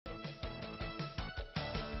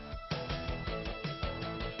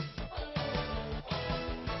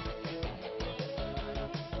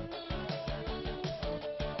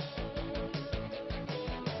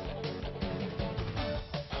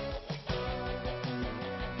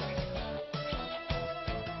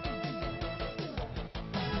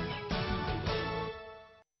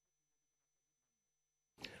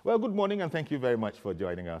Well, good morning and thank you very much for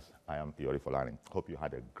joining us. I am Yori Folani. Hope you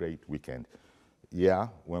had a great weekend. Yeah,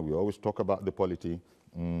 when we always talk about the polity,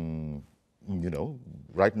 right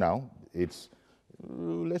now, let's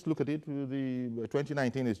look at it. The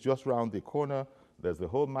 2019 is just around the corner. There's the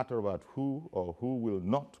whole matter about who or who will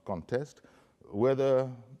not contest, whether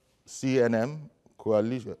CMN,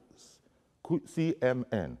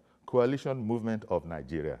 Coalition Movement of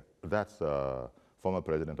Nigeria, that's former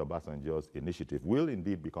President Obasanjo's initiative, will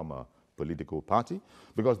indeed become a political party,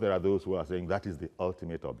 because there are those who are saying that is the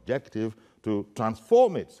ultimate objective, to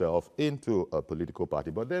transform itself into a political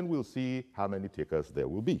party. But then we'll see how many takers there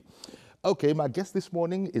will be. Okay, my guest this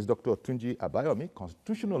morning is Dr. Tunji Abayomi,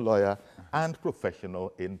 constitutional lawyer and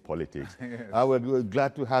professional in politics. Yes. We're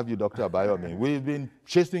glad to have you, Dr. Abayomi. We've been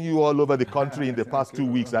chasing you all over the country in the past 2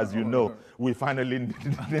 weeks, as you know. We finally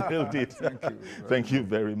nailed it. Thank you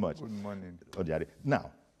very much. Good morning.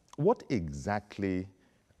 Now, what exactly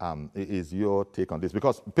is your take on this?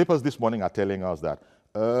 Because papers this morning are telling us that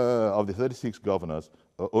of the 36 governors,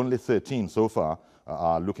 only 13 so far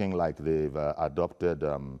are looking like they've adopted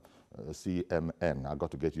CMN. I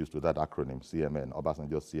got to get used to that acronym, CMN,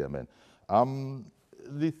 Obasanjo CMN.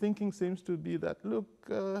 The thinking seems to be that, look,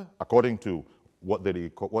 according to what they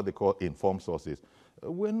call informed sources,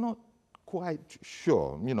 we're not quite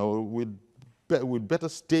sure. You know, we'd better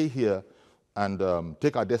stay here and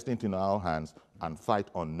take our destiny in our hands and fight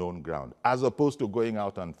on known ground, as opposed to going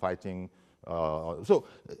out and fighting. So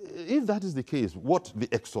if that is the case, what the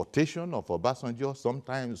exhortation of Obasanjo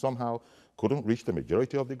somehow couldn't reach the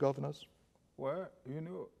majority of the governors? Well, you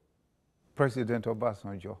know, President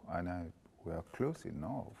Obasanjo and I were close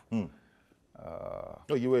enough.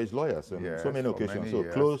 You were his lawyer, so, yes, so many occasions, so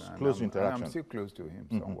years, close interaction. I'm still close to him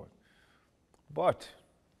somewhat. But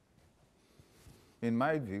in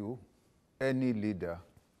my view, any leader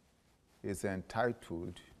is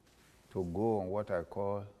entitled to go on what I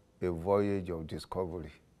call a voyage of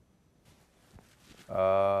discovery.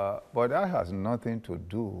 But that has nothing to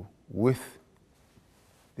do with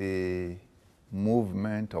the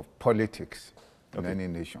movement of politics in any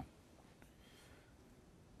nation.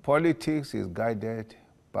 Politics is guided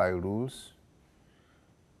by rules,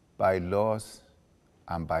 by laws,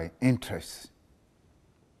 and by interests.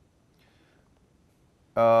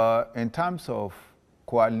 In terms of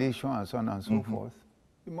coalition and so on and so forth,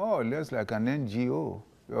 more or less like an NGO.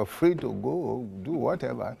 You're free to go, do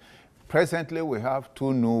whatever. Presently, we have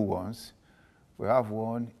two new ones. We have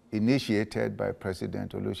one initiated by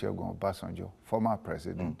President Olusegun Obasanjo, former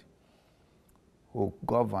president, who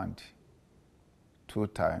governed 2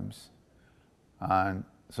 times. And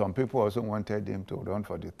some people also wanted him to run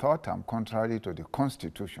for the 3rd term, contrary to the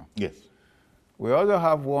Constitution. Yes. We also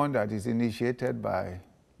have one that is initiated by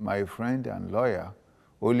my friend and lawyer,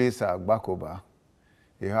 Olisa Agbakoba.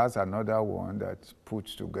 He has another one that's put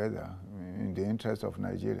together in the interest of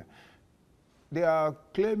Nigeria. They are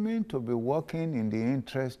claiming to be working in the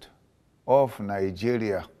interest of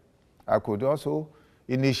Nigeria. I could also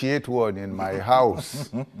initiate one in my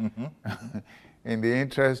house in the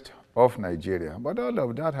interest of Nigeria. But all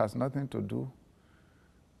of that has nothing to do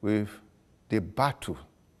with the battle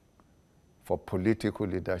for political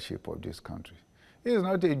leadership of this country. It is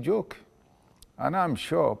not a joke. And I'm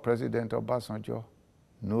sure President Obasanjo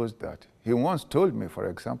knows that. He once told me, for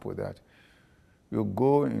example, that you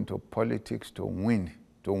go into politics to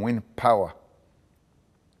win power.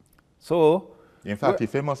 So, in fact, he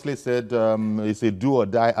famously said it's a do or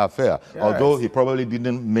die affair, yes, although he probably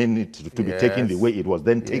didn't mean it to be taken the way it was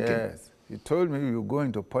then taken. Yes, he told me you go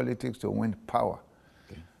into politics to win power.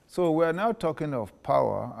 Okay. So we're now talking of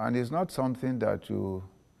power, and it's not something that you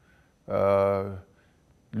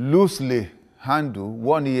loosely handle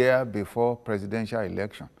 1 year before presidential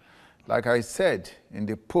election. Like I said in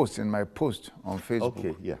my post on Facebook.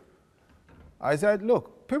 Okay, yeah. I said,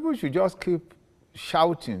 look, people should just keep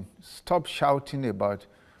shouting, stop shouting about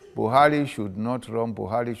Buhari should not run,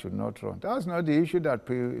 Buhari should not run. That's not the issue that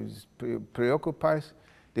preoccupies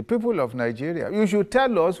the people of Nigeria. You should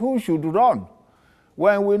tell us who should run.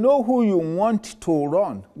 When we know who you want to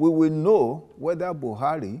run, we will know whether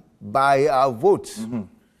Buhari, by our votes,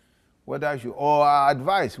 whether you or our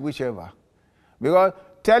advice, whichever. Because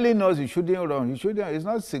telling us you shouldn't run, it's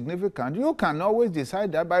not significant. You can always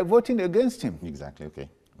decide that by voting against him. Exactly, okay.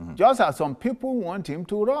 Just as some people want him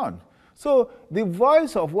to run. So the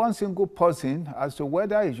voice of one single person as to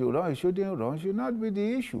whether he should run, he shouldn't run, should not be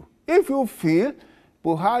the issue. If you feel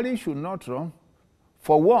Buhari should not run,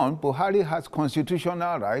 for one, Buhari has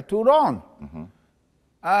constitutional right to run.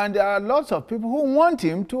 And there are lots of people who want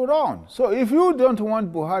him to run. So if you don't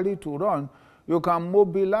want Buhari to run, you can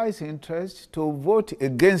mobilize interest to vote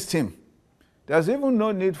against him. There's even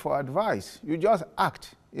no need for advice. You just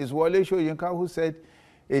act. It's Wole Soyinka who said,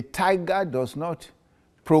 a tiger does not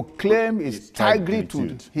proclaim its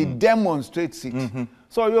tigritude. He demonstrates it.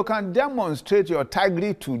 So you can demonstrate your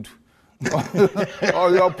tigritude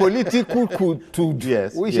or your political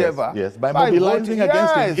tude, whichever. Yes, by mobilizing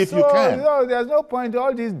against him if you can. So there's no point in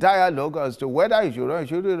all this dialogue as to whether you should run,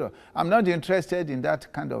 should run. I'm not interested in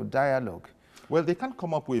that kind of dialogue. Well, they can't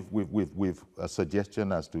come up with a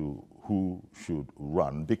suggestion as to who should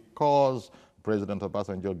run because President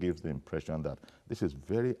Obasanjo gives the impression that this is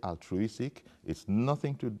very altruistic. It's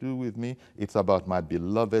nothing to do with me. It's about my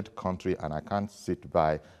beloved country, and I can't sit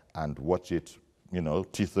by and watch it, you know,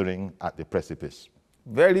 teetering at the precipice.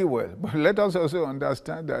 Very well. But let us also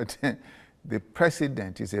understand that the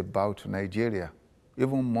president is about Nigeria,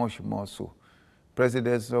 even much more so.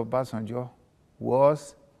 President Obasanjo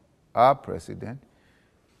was our president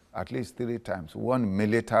at least 3 times. 1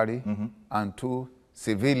 military and 2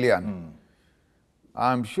 civilian.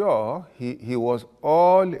 I'm sure he was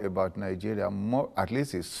all about Nigeria, more, at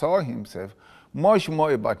least he saw himself much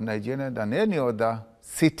more about Nigeria than any other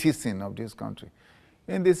citizen of this country.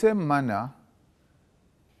 In the same manner,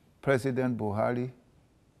 President Buhari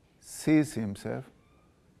sees himself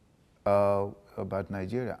about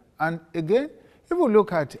Nigeria. And again, if we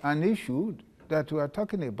look at an issue that we are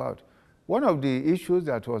talking about, one of the issues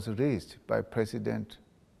that was raised by President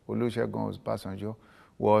Olusegun Obasanjo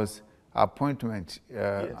was appointment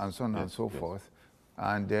and so on and so forth.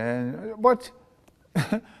 And then, but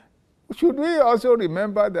should we also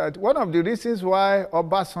remember that one of the reasons why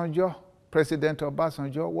Obasanjo, President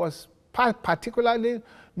Obasanjo, was particularly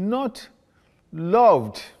not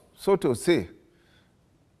loved, so to say,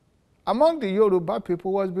 among the Yoruba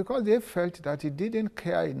people was because they felt that he didn't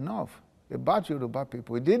care enough about Yoruba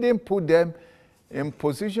people. He didn't put them in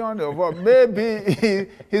position of, maybe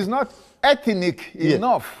he's not ethnic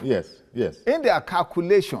enough. Yes. In their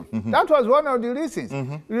calculation. That was one of the reasons.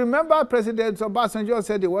 Remember, President Obasanjo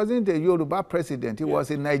said he wasn't a Yoruba president, he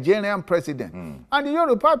was a Nigerian president. And the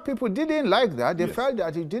Yoruba people didn't like that. They felt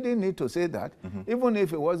that he didn't need to say that, even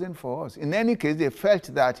if it wasn't for us. In any case, they felt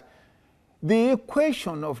that the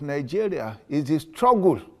equation of Nigeria is the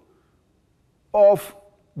struggle of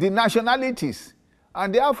the nationalities.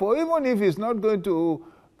 And therefore, even if he's not going to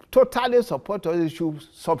totally support us, he should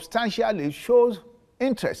substantially show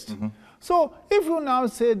interest. So if you now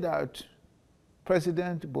say that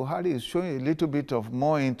President Buhari is showing a little bit of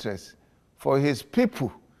more interest for his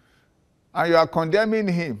people, and you are condemning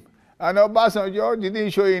him, and Obasanjo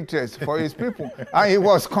didn't show interest for his people, and he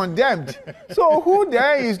was condemned. So who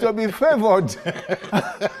there is to be favored?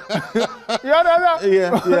 You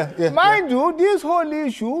understand? Mind you, this whole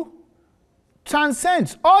issue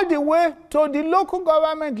transcends all the way to the local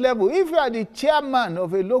government level. If you are the chairman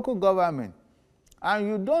of a local government and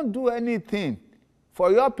you don't do anything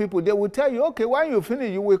for your people, they will tell you, okay, when you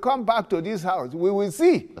finish, you will come back to this house. We will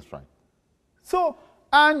see. That's right. So,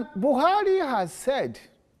 and Buhari has said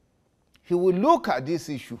he will look at this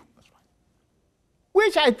issue,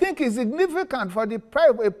 which I think is significant for the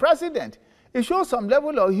president. It shows some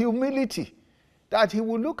level of humility that he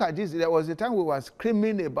will look at this. There was a time we were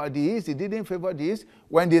screaming about the East. He didn't favor the East.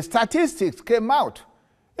 When the statistics came out,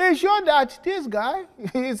 it showed that this guy,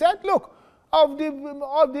 he said, look,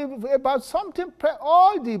 about something,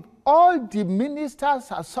 all the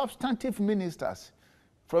ministers are substantive ministers.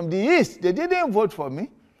 From the East, they didn't vote for me.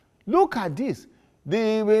 Look at this.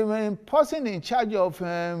 The person in charge of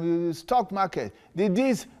stock market did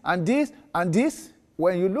this and this and this.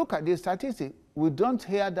 When you look at the statistics, we don't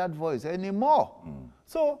hear that voice anymore.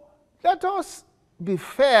 So let us be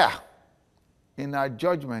fair in our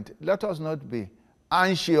judgment. Let us not be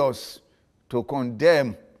anxious to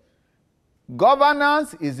condemn.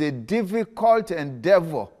 Governance is a difficult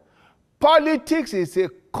endeavor. Politics is a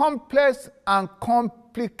complex and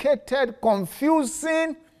complicated,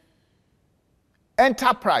 confusing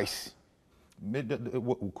enterprise.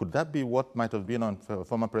 Could that be what might have been on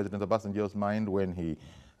former President Obasanjo's mind when he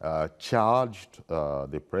charged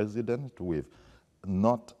the president with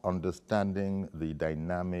not understanding the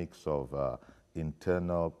dynamics of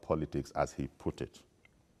internal politics, as he put it?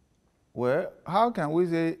 Well, how can we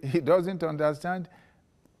say he doesn't understand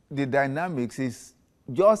the dynamics? Is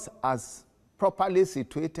just as properly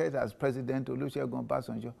situated as President Olusegun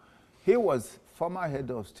Obasanjo. He was former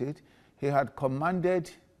head of state. He had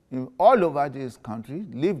commanded all over this country,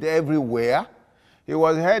 lived everywhere. He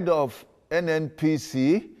was head of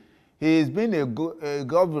NNPC. He's been a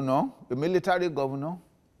governor, a military governor.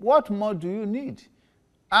 What more do you need?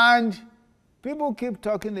 And People keep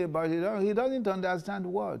talking about it. He doesn't understand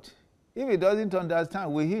what. If he doesn't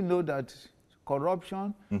understand, will he know that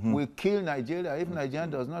corruption will kill Nigeria if Nigeria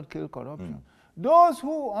does not kill corruption? Those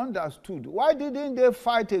who understood, why didn't they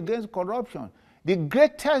fight against corruption? The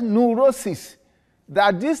greatest neurosis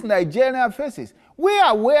that this Nigeria faces. We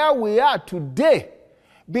are where we are today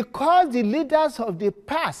because the leaders of the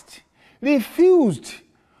past refused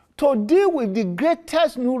to deal with the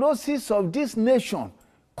greatest neurosis of this nation,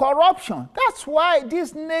 corruption. That's why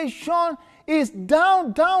this nation is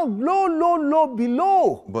down, low,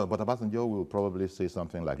 below. But Obasanjo will probably say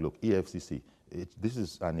something like, look, EFCC, this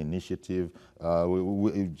is an initiative.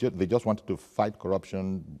 They just wanted to fight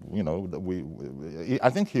corruption. You know, I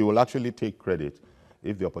think he will actually take credit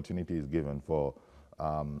if the opportunity is given for,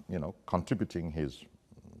 you know, contributing his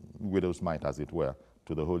widow's mite, as it were,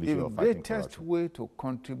 to the whole issue of fighting corruption. The greatest way to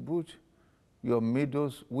contribute your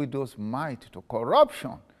widow's mite to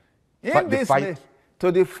corruption in this nation,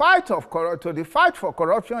 to the fight for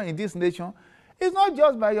corruption in this nation, is not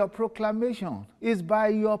just by your proclamation, it's by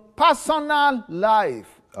your personal life.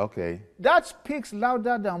 Okay. That speaks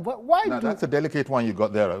louder than why. Now, that's a delicate one you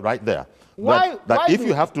got there, right there. Why? That if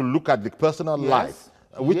you have to look at the personal life,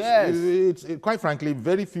 which it's quite frankly,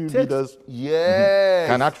 very few leaders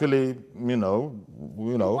can actually, you know.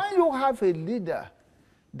 When you have a leader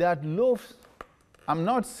that loves, I'm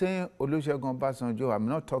not saying Olusegun Obasanjo, I'm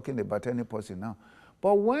not talking about any person now,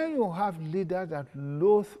 but when you have leaders that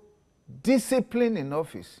loathe discipline in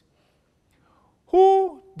office,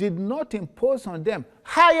 who did not impose on them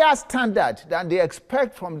higher standard than they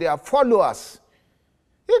expect from their followers,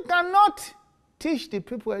 you cannot teach the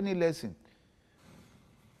people any lesson.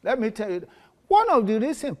 Let me tell you, one of the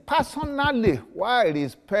reasons personally why I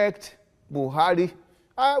respect Buhari,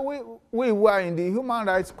 we were in the human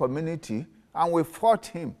rights community and we fought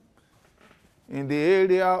him in the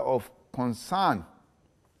area of concern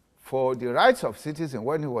for the rights of citizens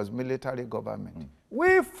when he was military government.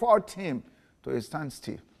 We fought him to a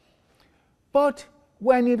standstill. But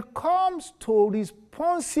when it comes to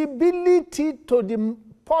responsibility to the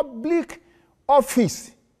public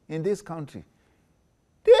office in this country,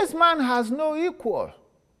 this man has no equal.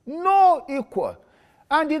 No equal.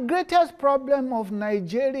 And the greatest problem of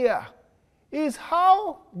Nigeria is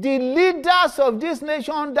how the leaders of this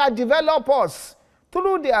nation that develop us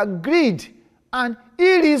through their greed and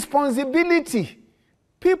irresponsibility,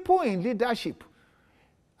 people in leadership.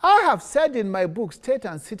 I have said in my book, State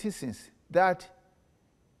and Citizens, that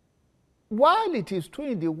while it is true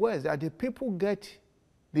in the West that the people get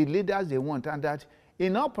the leaders they want, and that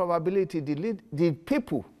in all probability the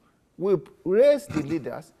people will raise the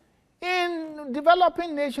leaders, in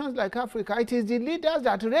developing nations like Africa, it is the leaders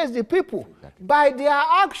that raise the people by their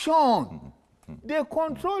action. They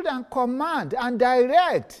control and command and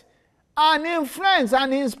direct and influence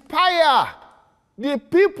and inspire the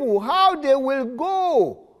people how they will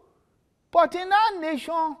go. But in our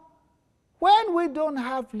nation, when we don't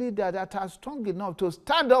have leaders that are strong enough to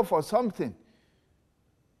stand up for something,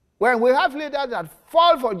 when we have leaders that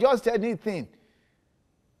fall for just anything,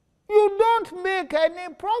 you don't make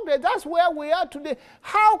any progress. That's where we are today.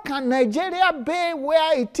 How can Nigeria be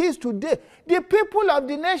where it is today? The people of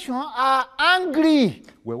the nation are angry.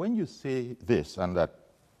 Well, when you say this and that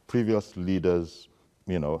previous leaders,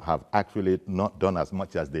 you know, have actually not done as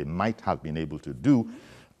much as they might have been able to do,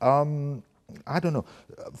 I don't know.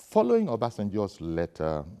 Following Obasanjo's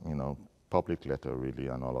letter, you know, public letter really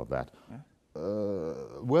and all of that,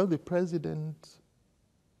 well, the president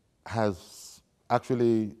has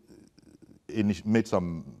actually made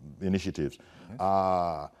some initiatives.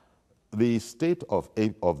 The state of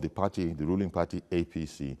the party, the ruling party,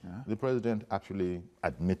 APC, the president actually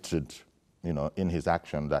admitted, you know, in his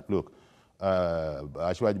action that, look,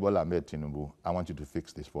 Asiwaju Bola Ahmed Tinubu, I want you to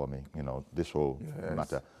fix this for me, you know, this whole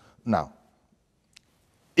matter. Now,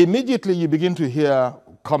 immediately you begin to hear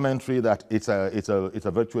commentary that it's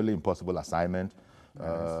a virtually impossible assignment.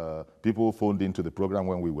 People phoned into the program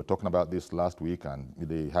when we were talking about this last week, and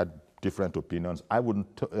they had different opinions. I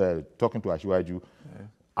wouldn't, talking to Asiwaju,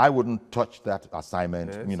 I wouldn't touch that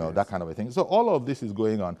assignment, you know, that kind of a thing. So all of this is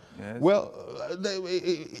going on. Well,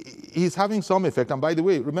 he's having some effect. And by the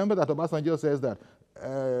way, remember that Obasanjo says that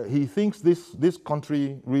he thinks this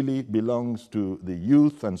country really belongs to the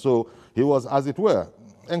youth. And so he was, as it were,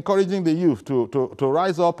 encouraging the youth to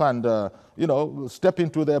rise up and, you know, step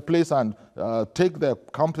into their place and take their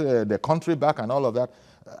country back and all of that.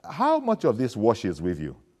 How much of this washes with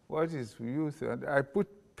you? What is youth? I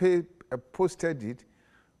posted it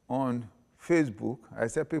on Facebook. I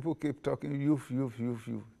said, people keep talking youth.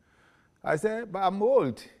 I said, but I'm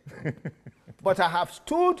old. But I have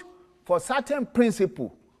stood for certain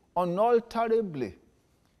principle unalterably,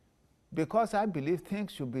 because I believe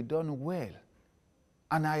things should be done well.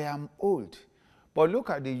 And I am old. But look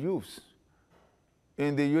at the youths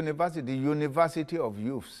in the University of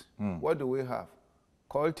Youths. What do we have?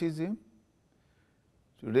 Cultism,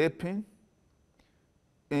 raping,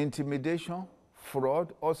 intimidation,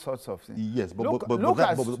 fraud, all sorts of things. Yes, but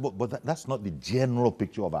that's not the general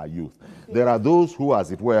picture of our youth. There are those who,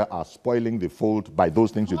 as it were, are spoiling the fold by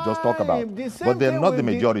those things you just talked about. But they're not the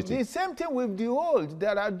majority. The same thing with the old.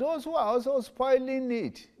 There are those who are also spoiling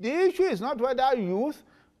it. The issue is not whether youth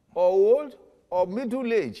or old or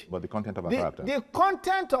middle age. But the content of our character. The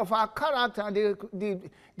content of our character,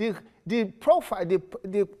 the profile,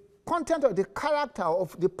 the content of the character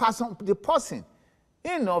of the person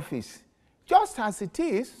in office. Just as it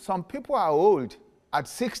is, some people are old at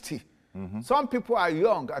 60. Some people are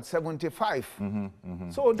young at 75.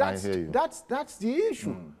 So that's the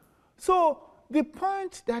issue. So the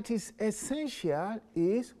point that is essential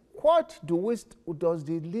is, what does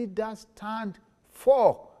the leader stand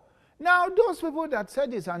for? Now, those people that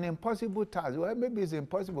said it's an impossible task, well, maybe it's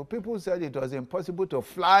impossible. People said it was impossible to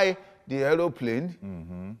fly the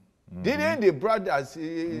aeroplane. Didn't the brothers,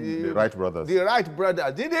 the Wright brothers,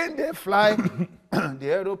 didn't they fly the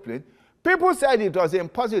aeroplane? People said it was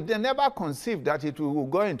impossible. They never conceived that it would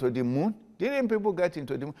go into the moon. Didn't people get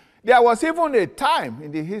into the moon? There was even a time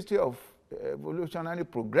in the history of evolutionary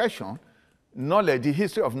progression, knowledge, the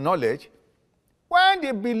history of knowledge, when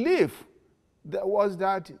the belief was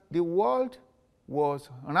that the world was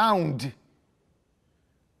round.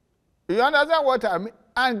 You understand what I mean?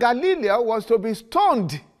 And Galileo was to be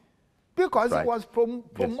stoned, because it was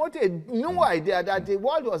promoted a new idea that the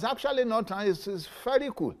world was actually not round. It's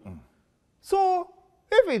very cool. So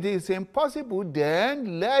if it is impossible,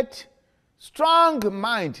 then let strong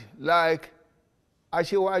mind like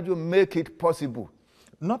Asiwaju make it possible.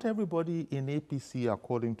 Not everybody in APC,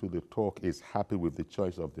 according to the talk, is happy with the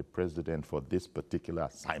choice of the president for this particular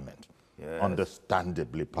assignment. Yes.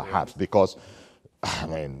 Understandably, perhaps, because, I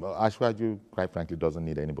mean, Asiwaju, quite frankly, doesn't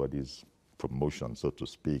need anybody's promotion, so to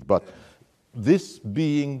speak. But this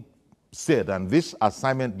being said, and this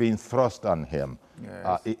assignment being thrust on him,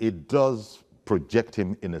 it does project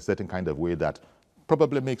him in a certain kind of way that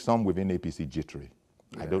probably makes some within APC jittery.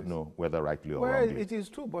 I don't know whether rightly or wrongly. Well, it is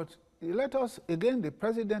true, but let us, again, the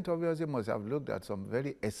president obviously must have looked at some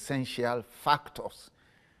very essential factors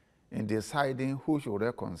in deciding who should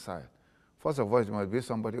reconcile. First of all, it must be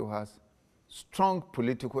somebody who has strong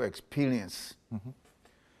political experience.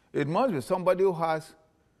 It must be somebody who has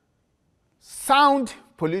sound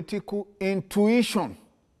political intuition.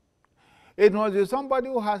 It must be somebody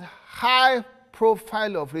who has high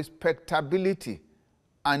profile of respectability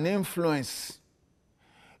and influence.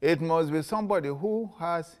 It must be somebody who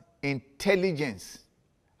has intelligence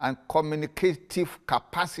and communicative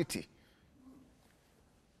capacity.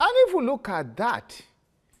 And if we look at that,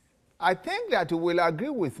 I think that you will agree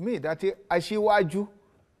with me that Asiwaju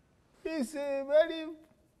is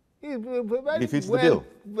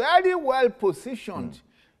very well positioned.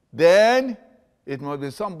 Then it must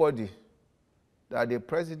be somebody that the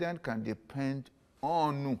president can depend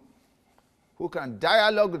on, who can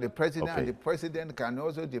dialogue with the president, and the president can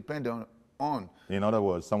also depend on. In other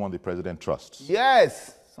words, someone the president trusts.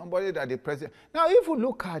 Yes, somebody that the president. Now, if you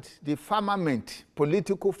look at the firmament,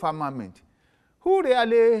 political firmament, who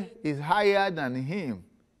really is higher than him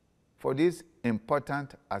for this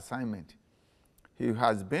important assignment? He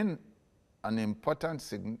has been an important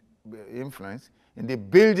influence in the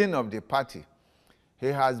building of the party. He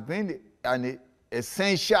has been an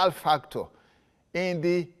essential factor in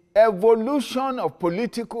the evolution of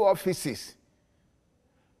political offices.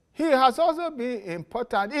 He has also been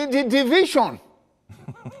important in the division.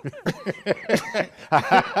 Let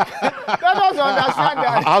us understand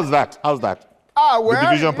that. How's that? Well, the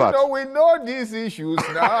division part. We know these issues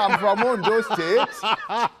now. I'm from Ondo State.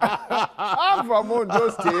 I'm from Ondo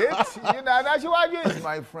State. Asiwaju is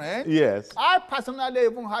my friend. Yes. I personally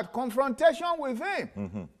even had confrontation with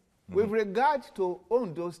him with regard to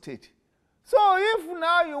Ondo State. So if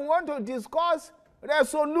now you want to discuss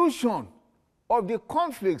resolution of the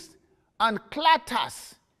conflicts and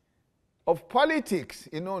clatters of politics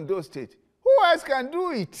in Ondo State, who else can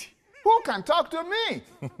do it? Who can talk to me?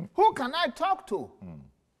 Who can I talk to?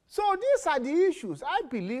 So these are the issues. I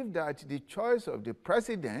believe that the choice of the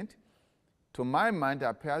president, to my mind,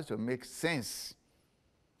 appears to make sense.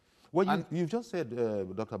 Well, you've just said,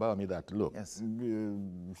 Dr. Bawumia, that, look,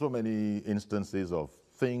 so many instances of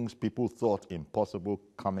things people thought impossible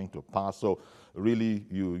coming to pass. So really,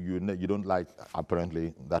 you don't like,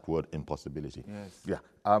 apparently, that word impossibility. Yes. Yeah.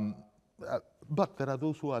 But there are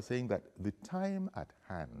those who are saying that the time at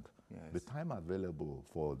hand, Yes. the time available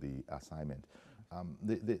for the assignment,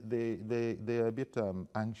 they are a bit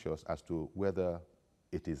anxious as to whether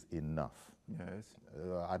it is enough. Yes.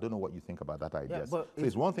 I don't know what you think about that idea. Yeah, So but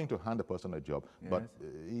it's one thing to hand a person a job, but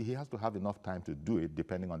Yes. he has to have enough time to do it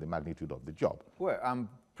depending on the magnitude of the job. Well, I'm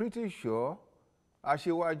pretty sure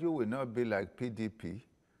Ashiwaju will not be like PDP,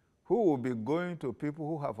 who will be going to people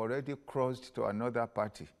who have already crossed to another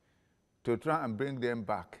party to try and bring them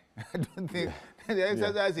back. I don't think the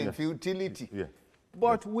exercise in futility. Yeah.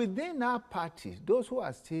 But within our party, those who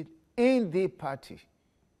are still in the party,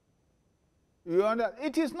 you understand,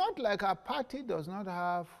 it is not like our party does not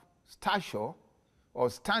have stature or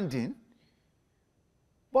standing,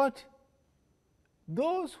 but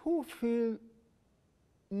those who feel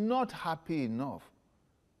not happy enough,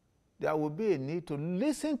 there will be a need to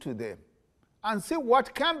listen to them and see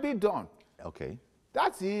what can be done. Okay.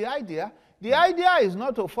 That's the idea. The idea is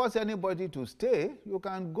not to force anybody to stay. You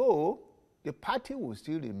can go. The party will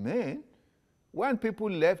still remain. When people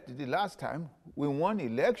left the last time, we won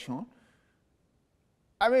election.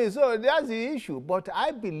 I mean, so that's the issue. But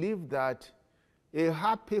I believe that a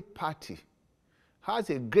happy party has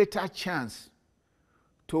a greater chance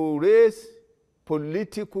to raise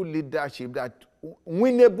political leadership, that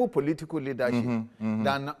winnable political leadership,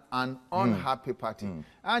 than an unhappy party.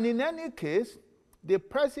 And in any case, the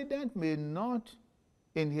president may not,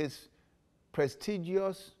 in his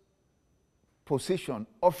prestigious position,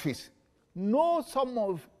 office, know some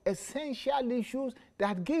of essential issues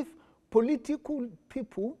that give political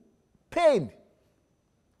people pain.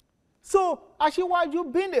 So,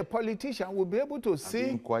 Ashiwaju, being a politician, will be able to see.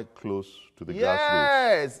 Being quite close to the grassroots.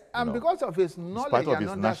 Yes, and because of his knowledge, in spite of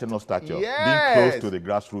his national stature, yes, being close to the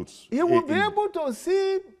grassroots. He will be able to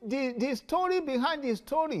see the story behind the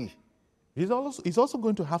story. He's also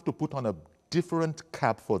going to have to put on a different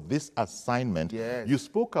cap for this assignment. Yes. You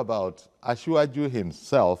spoke about Ashiwaju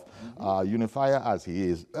himself, unifier as he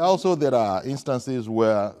is. Also, there are instances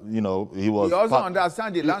where, you know, he was... He also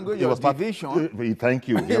understands the language of division. Thank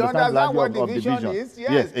you. He understands what division is.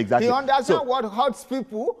 Yes, exactly. He understands what hurts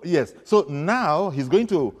people. Yes. So now he's going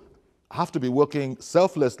to have to be working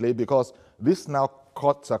selflessly, because this now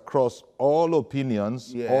cuts across all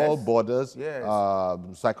opinions, Yes. all borders, Yes.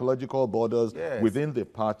 psychological borders Yes. within the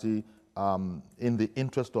party, in the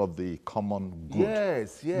interest of the common good.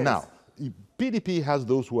 Yes, yes. Now, PDP has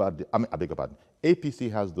those who are, I beg your pardon, APC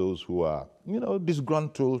has those who are, you know,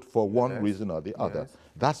 disgruntled for one reason or the other. Yes.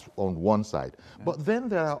 That's on one side. But then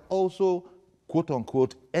there are also, quote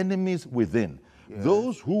unquote, enemies within. Yes.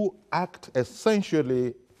 Those who act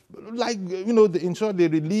essentially like, you know, in short, they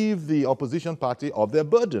relieve the opposition party of their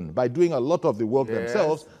burden by doing a lot of the work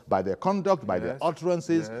themselves, by their conduct, by their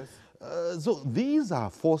utterances. Yes. So these are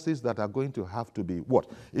forces that are going to have to be, what?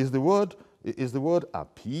 Is the word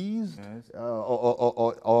appeased? Yes.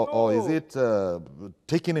 Or is it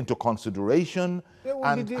taken into consideration?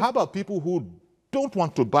 And how about people who don't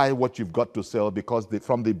want to buy what you've got to sell because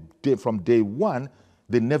from day one,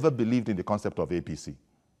 they never believed in the concept of APC?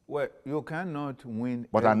 Well, you cannot win.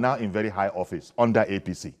 But are now in very high office under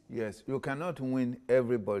APC. Yes, you cannot win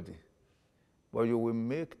everybody, but you will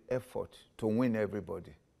make effort to win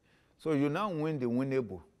everybody. So you now win the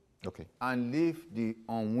winnable, okay, and leave the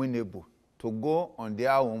unwinnable to go on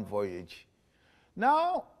their own voyage.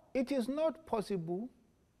 Now, it is not possible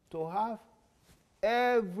to have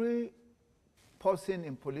every person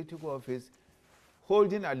in political office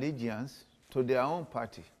holding allegiance to their own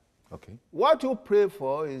party. okay. What you pray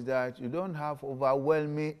for is that you don't have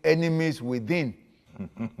overwhelming enemies within.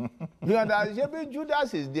 You understand? Maybe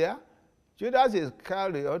Judas is there. Judas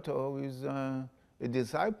Iscariot, who is a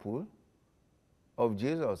disciple of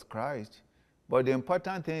Jesus Christ. But the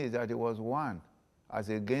important thing is that he was one as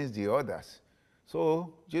against the others.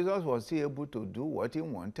 So Jesus was still able to do what he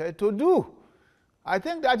wanted to do. I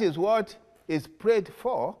think that is what is prayed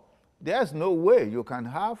for. There's no way you can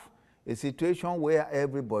have a situation where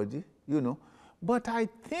everybody, you know. But I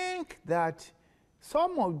think that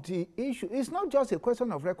some of the issues, it's not just a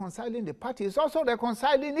question of reconciling the party, it's also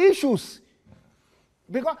reconciling issues.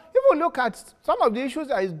 Because if you look at some of the issues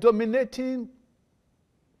that is dominating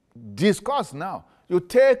discourse now, you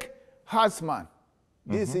take Hassman,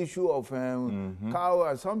 this issue of cow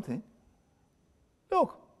or something.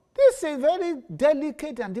 Look, this is a very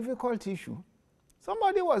delicate and difficult issue.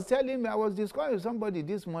 Somebody was telling me, I was discussing with somebody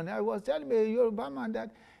this morning, I was telling me, a Yoruba man,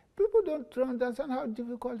 that people don't understand how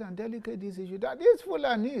difficult and delicate this issue. That these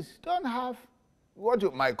Fulanis don't have what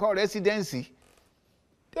you might call residency.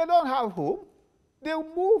 They don't have home. They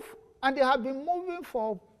move, and they have been moving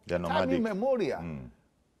for time immemorial.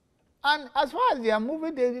 And as far as they are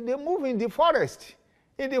moving, they move in the forest.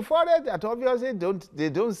 In the forest that obviously they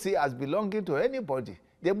don't see as belonging to anybody.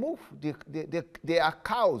 They move, their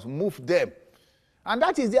cows move them. And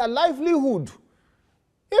that is their livelihood.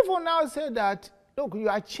 If we now say that, look, you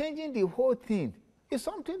are changing the whole thing, it's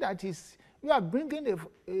something that is, you are bringing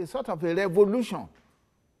a sort of a revolution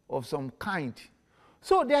of some kind.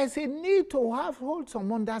 So there is a need to hold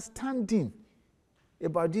some understanding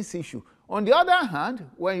about this issue. On the other hand,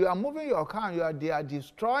 when you are moving your car, they are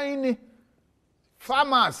destroying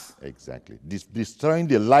farmers. Exactly. Destroying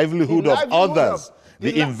the livelihood of others,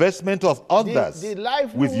 the investment of others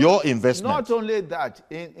with your investment. Not only that,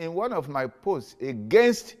 in one of my posts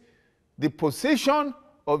against the position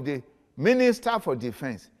of the Minister for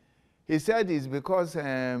Defense, he said it's because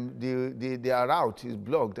their route is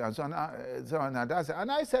blocked and so on and that.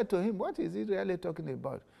 And I said to him, what is he really talking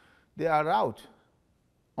about? Their route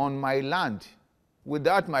on my land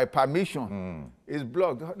without my permission is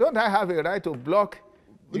blocked. Don't I have a right to block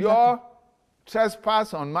your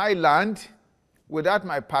trespass on my land without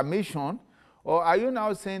my permission? Or are you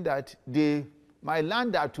now saying that my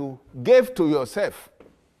land that you gave to yourself,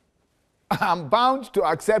 I'm bound to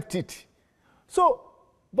accept it? So,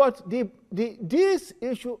 but this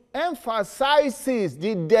issue emphasizes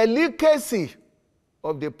the delicacy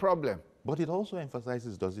of the problem. But it also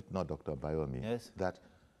emphasizes, does it not, Dr. Bayomi, yes, that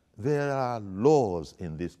there are laws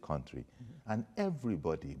in this country, and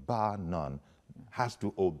everybody, bar none, has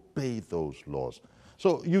to obey those laws.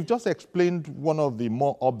 So you've just explained one of the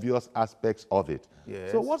more obvious aspects of it.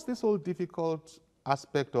 Yes. So what's this whole difficult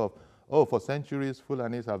aspect of, oh, for centuries,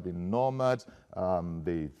 Fulanis have been nomads,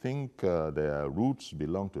 they think their roots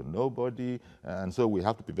belong to nobody, and so we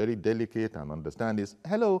have to be very delicate and understand this.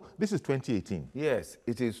 Hello, this is 2018. Yes,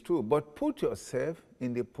 it is true, but put yourself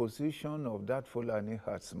in the position of that Fulani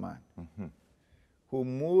herdsman who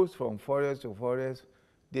moves from forest to forest.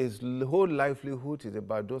 His whole livelihood is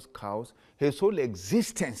about those cows. His whole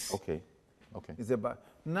existence is about...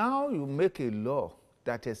 Now you make a law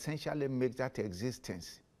that essentially makes that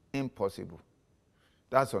existence impossible.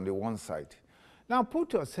 That's on the one side. Now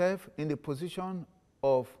put yourself in the position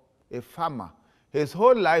of a farmer. His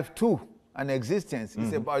whole life too, an existence,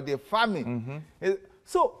 is about the farming.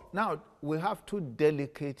 So now we have two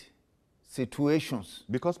delicate situations.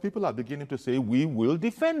 Because people are beginning to say, we will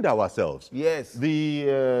defend ourselves. Yes. The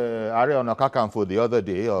Ààrẹ Ọ̀nà Kakanfò the other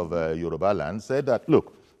day of Yoruba land said that,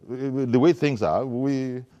 look, the way things are,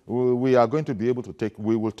 we are going to be able to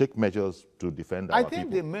we will take measures to defend our people. I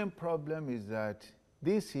think the main problem is that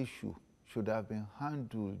this issue should have been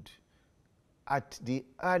handled at the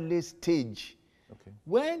early stage,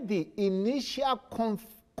 when the initial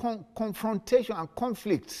confrontation and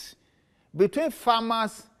conflicts between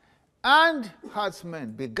farmers and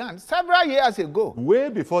herdsmen began several years ago. Way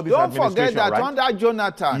before this administration, don't forget that right? under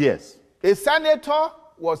Jonathan, yes, a senator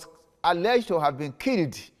was alleged to have been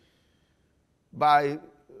killed by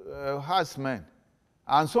herdsmen,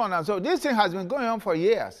 and so on and so on. This thing has been going on for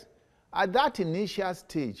years. At that initial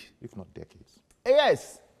stage, if not decades,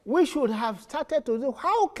 yes, we should have started to do,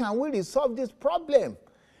 how can we resolve this problem?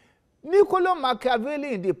 Niccolo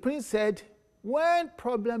Machiavelli in The Prince said, when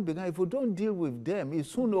problem begins, if you don't deal with them, it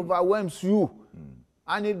soon overwhelms you.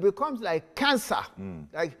 And it becomes like cancer,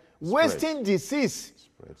 like wasting disease,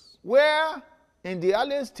 where in the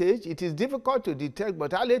early stage, it is difficult to detect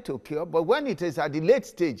but early to cure. But when it is at the late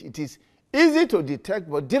stage, it is easy to detect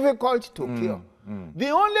but difficult to cure. The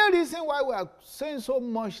only reason why we are saying so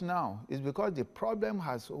much now is because the problem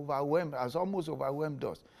has almost overwhelmed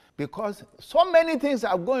us. Because so many things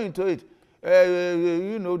are going into it.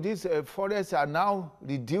 You know, these forests are now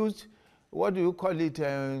reduced. What do you call it?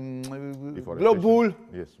 Global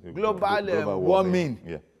warming.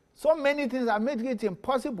 Yeah. So many things are making it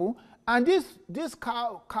impossible. And these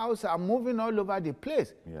cows are moving all over the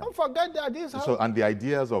place. Yeah. Don't forget that this house... So, and the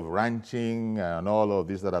ideas of ranching and all of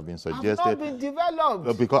this that have been suggested... have not been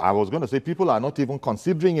developed. Because I was going to say, people are not even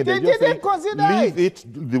considering it. They didn't consider it. Leave it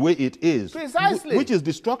the way it is. Precisely. Which is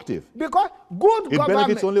destructive. Because good government... It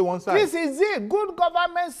benefits only one side. This is it. Good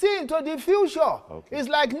government see into the future. Okay. It's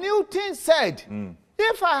like Newton said,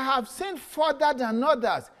 if I have seen further than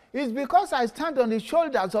others, it's because I stand on the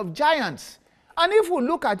shoulders of giants. And if we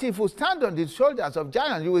look at it, if we stand on the shoulders of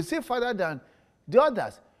giants, you will see further than the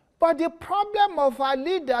others. But the problem of our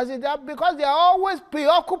leaders is that because they are always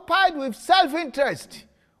preoccupied with self-interest,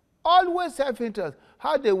 always self-interest,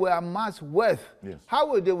 how they will amass wealth,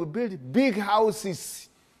 how they will build big houses,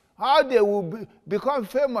 how they will become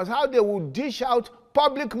famous, how they will dish out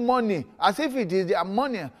public money as if it is their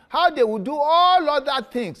money, how they will do all other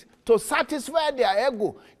things to satisfy their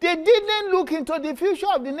ego. They didn't look into the future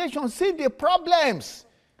of the nation, see the problems.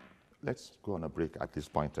 Let's go on a break at this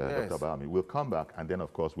point, Yes. Dr. Bami. We'll come back, and then,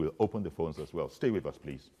 of course, we'll open the phones as well. Stay with us,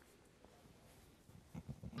 please.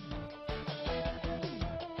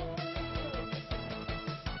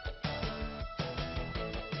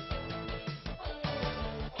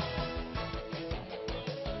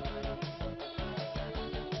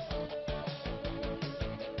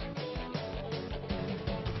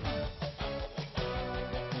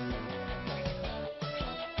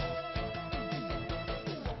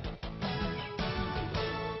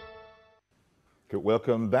 Okay,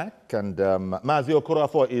 welcome back. And Mazi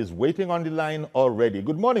Okorafor is waiting on the line already.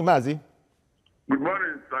 Good morning, Mazi. Good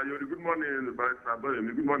morning, sir. Good morning, Barrister.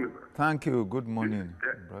 Good morning, sir. Thank you. Good morning.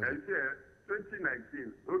 I say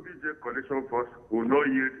 2019, OBJ collection force will not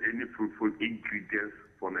yield any fruitful ingredients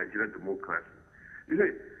for Nigerian democracy. You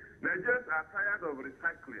see, Nigerians are tired of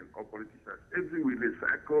recycling of politicians. Everything we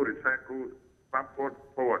recycle, backward,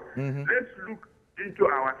 forward. Let's look into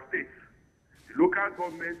our states, the local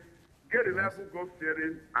governments, get reliable God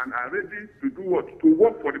steering, and are ready to do what? To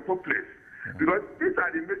work for the populace. Because these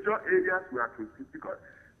are the major areas we have to see. Because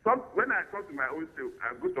when I come to my own state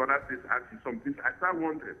and go to other states and see some things, I start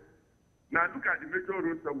wondering. Now look at the major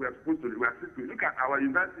roads that we are supposed to do. Look at our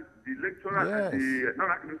universities, the lecturers and the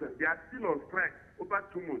non-academics, they are still on strike over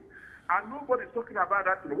 2 months. And nobody's talking about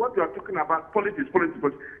that. What we are talking about, politics.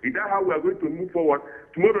 But is that how we are going to move forward?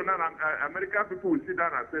 Tomorrow now, American people will sit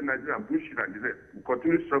down and say Nigeria bullshit and we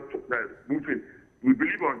continue moving. We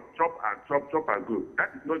believe on chop and go.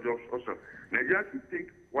 That is not just option. Nigeria should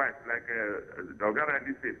think wise, like the Ogaran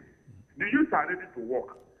said. The youth are ready to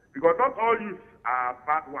work. Because not all youths are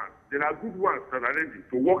bad ones. There are good ones that are ready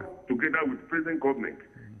to work together with the present government.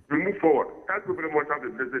 We move forward. Thank you very much. Have a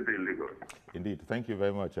blessed day in Lagos. Indeed. Thank you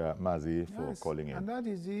very much, Mazi, for calling in. And that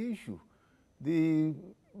is the issue.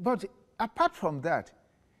 But apart from that,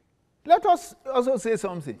 let us also say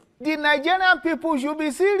something. The Nigerian people should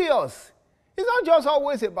be serious. It's not just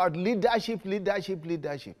always about leadership.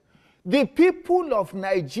 The people of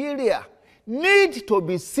Nigeria need to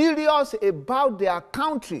be serious about their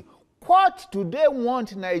country. What do they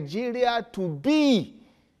want Nigeria to be?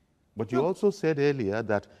 But you also said earlier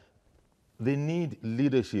that they need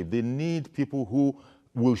leadership. They need people who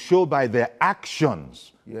will show by their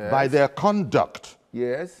actions, by their conduct,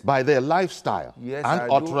 by their lifestyle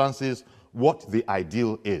and utterances what the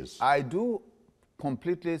ideal is. I do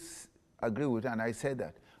completely agree with that, and I say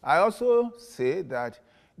that. I also say that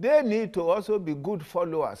they need to also be good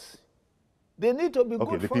followers. They need to be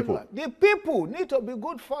good followers. The people need to be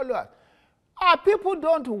good followers. Our people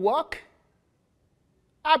don't work.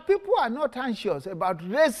 Our people are not anxious about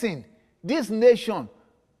raising this nation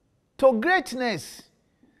to greatness.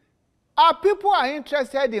 Our people are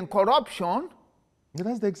interested in corruption. Yeah,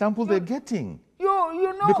 that's the example they're getting.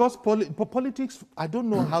 You know. Because politics, I don't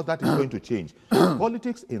know how that is going to change.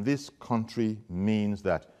 Politics in this country means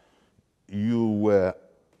that you were,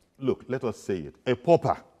 look, let us say it, a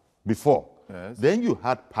pauper before. Then you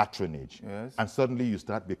had patronage, and suddenly you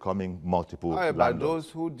start becoming multiple landlords. But those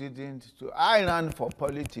who didn't, I ran for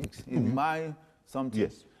politics in my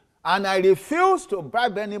something. And I refused to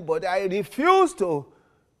bribe anybody. I refused to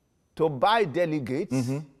buy delegates,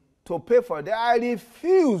 to pay for them. I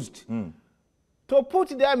refused to put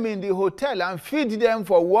them in the hotel and feed them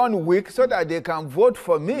for 1 week so that they can vote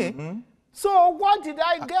for me. So what did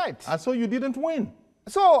I get? And so you didn't win.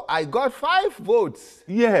 So I got 5 votes.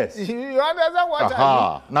 Yes. You understand what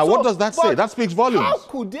I mean? Now, what does that say? That speaks volumes.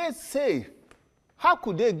 How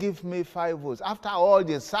could they give me 5 votes after all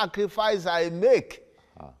the sacrifice I make?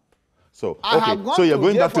 So you're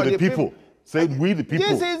going back to the people. Say, we the people.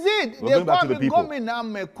 This is it. They call me Gomina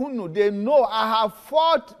Mekunu. They know I have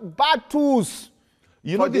fought battles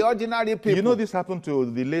for the ordinary people. You know this happened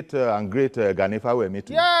to the late and great Ganefa Wemitu.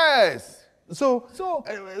 Yes. So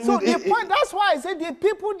the point, that's why I said the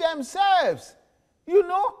people themselves. You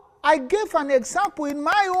know, I gave an example in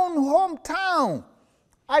my own hometown.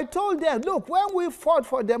 I told them, look, when we fought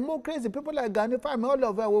for democracy, people like Ganefa and all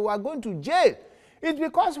of them, we were going to jail. It's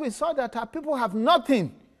because we saw that our people have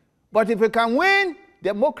nothing. But if we can win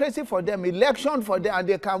democracy for them, election for them, and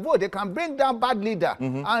they can vote, they can bring down bad leader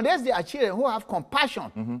and raise their children who have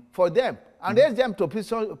compassion for them and raise them to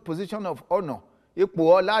position of honor.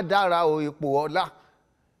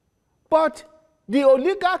 But the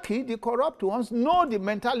oligarchy, the corrupt ones, know the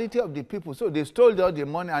mentality of the people. So they stole all the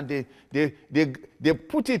money and they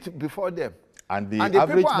put it before them. And the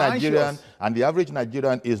average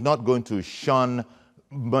Nigerian is not going to shun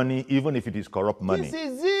money, even if it is corrupt money. This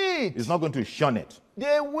is it. It's not going to shun it.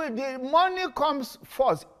 The money comes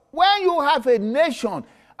first. when you have a nation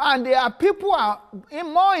and there are people are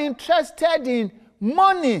more interested in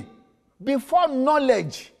money before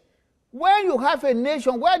knowledge, when you have a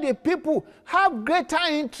nation where the people have greater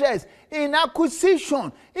interest in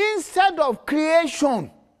acquisition instead of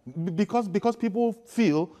creation. Because people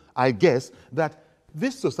feel, I guess, that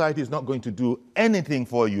this society is not going to do anything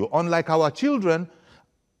for you. Unlike our children,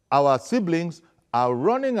 our siblings are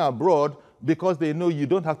running abroad because they know you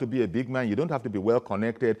don't have to be a big man, you don't have to be well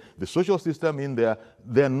connected. The social system in there,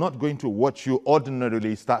 they're not going to watch you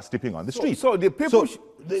ordinarily start sleeping on the street. So the people...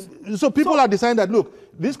 So people are deciding that,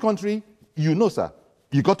 look, this country, you know, sir,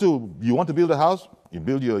 you want to build a house, you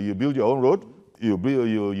build your own road,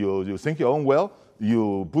 you sink your own well,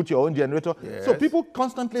 you put your own generator. Yes. So people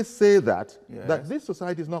constantly say that, Yes. that this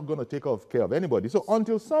society is not going to take care of anybody. So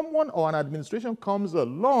until someone or an administration comes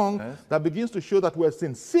along Yes. that begins to show that we're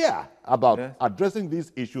sincere about Yes. addressing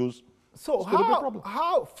these issues, So it's going to be a problem.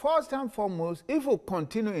 how, first and foremost, if you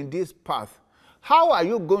continue in this path, how are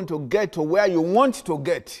you going to get to where you want to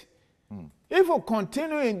get? If you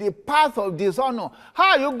continue in the path of dishonor,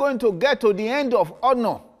 how are you going to get to the end of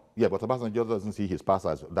honor? Yeah, but Obasanjo doesn't see his past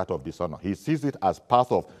as that of dishonor. He sees it as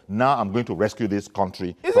part of, now I'm going to rescue this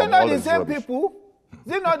country. Is from it not all the its same rubbish. people?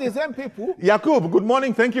 Is it not the same people? Yakub, good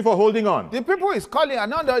morning. Thank you for holding on. The people is calling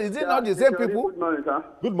another, is it not the same people? Good morning, sir.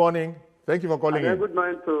 Good morning. Thank you for calling in. Good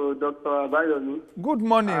morning to Dr. Abayomi. Good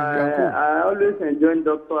morning, Yakub. I always enjoy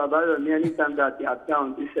Dr. Abayomi anytime that he appears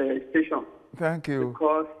on this station Thank you.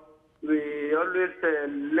 because we always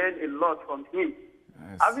learn a lot from him.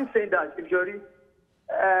 Yes. Having said that, Chief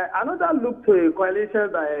another look to a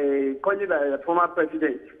coalition by the former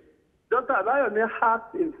president. Dr. Abayomi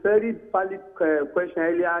asked a very valid question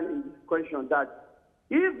earlier in this question that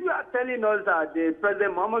if you are telling us that the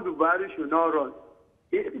President Muhammadu Buhari should not run,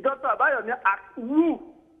 Dr. Abayomi asked who?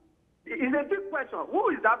 It's a big question. Who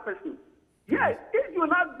is that person? Yes, if you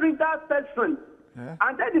not bring that person,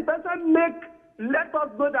 and then the person let us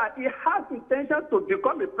know that he has intention to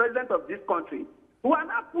become a president of this country, we will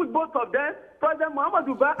not put both of them, President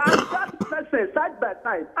Muhammadu Buhari and that person side by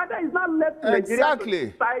side, and then it's not left Nigeria to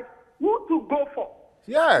decide who to go for.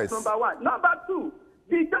 Yes. That's number one. Number two,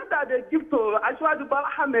 the job that they give to Ashwadu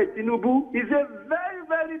Ahmed Tinubu is a very,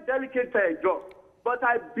 very delicate job. But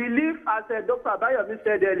I believe, as Dr. Abayomi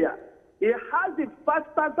said earlier, he has the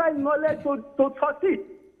first-person knowledge to succeed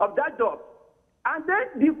of that job. And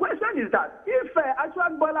then the question is that if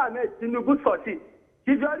Ashwadu Ahmed Tinubu succeeds,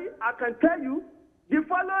 I can tell you, the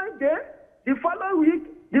following day, the following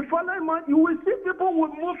week, the following month, you will see people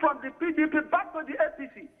will move from the PDP back to the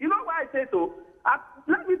APC. You know why I say so?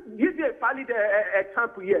 Let me give you a valid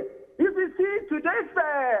example here. If you see today's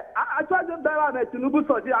Ashwadu Ahmed Tinubu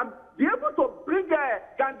succeeds, I'm be able to bring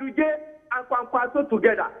Ganduje and Kwankwaso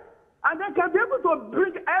together. And they can be able to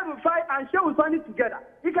bring El-Rufai and Shehu Sani together.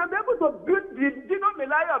 He can be able to bring the Dino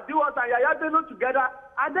Melaya of Diwas and Yaya Bello together.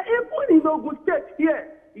 And then even in Ogun State here,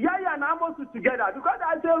 Yaya and Amosu together. Because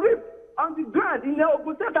there's a rift on the ground in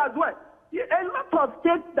Ogun State as well. A lot of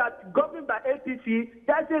states that governed by APC,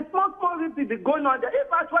 there's a small rift going on there. If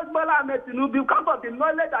Ashwadu Ahmed Tinubu, because of the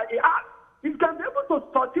knowledge that he has, he can be able to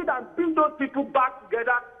succeed and bring those people back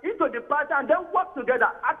together into the party and then work together.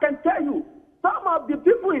 I can tell you, some of the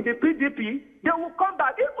people in the PDP, they will come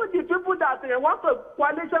back. Even the people that want a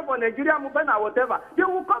coalition for Nigeria movement or whatever, they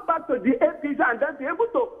will come back to the APC and then be able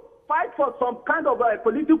to fight for some kind of a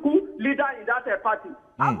political leader in that party.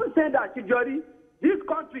 I will say that, Chijori, this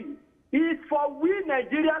country is for we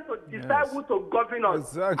Nigerians to decide who to govern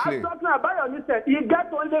us. Exactly. I'm talking about you said, he gets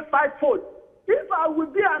only 5 votes. If I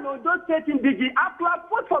would be an Ondo State indigi, I could have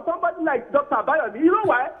fought for somebody like Dr. Abayomi. You know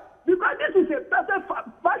why? Because this is a person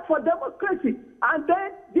fight for democracy. And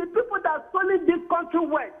then the people that stolen this country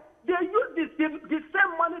went, they use the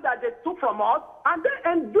same money that they took from us, and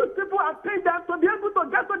they induce people and pay them to be able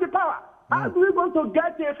to get to the power. How do we going to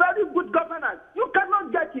get a very good governance? You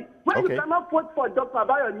cannot get it. When you cannot vote for Dr.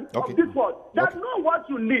 Abayomi of this world, that's not what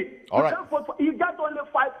you need. All right. Can't vote for, you get only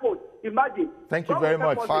 5 votes. Imagine. Thank you very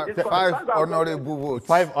much. Five honorable votes.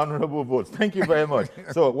 5 honorable votes. Thank you very much.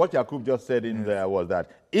 So what Yakub just said in there was that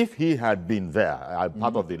if he had been there,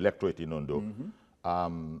 part of the electorate in Ondo,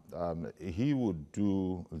 he would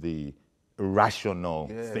do the rational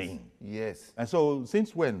thing. Yes. And so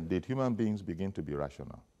since when did human beings begin to be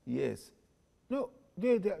rational? Yes. No,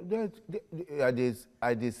 at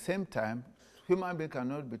the same time, human beings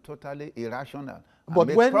cannot be totally irrational.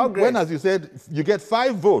 But when, as you said, you get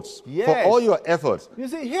 5 votes for all your efforts. You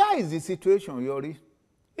see, here is the situation, Yori.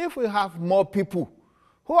 If we have more people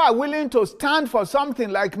who are willing to stand for something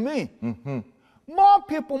like me, more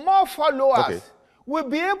people, more followers, will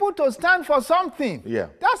be able to stand for something. Yeah.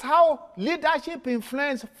 That's how leadership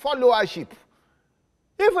influences followership.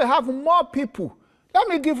 If we have more people, let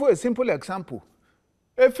me give you a simple example.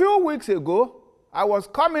 A few weeks ago, I was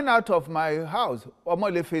coming out of my house,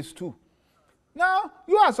 Omole Phase 2. Now,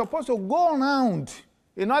 you are supposed to go around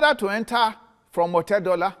in order to enter from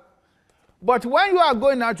Otedola. But when you are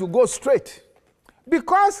going out, you go straight.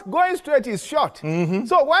 Because going straight is short. So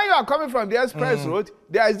when you are coming from the express road,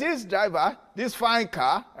 there is this driver, this fine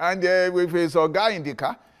car, and with his guy in the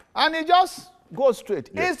car, and he just goes straight.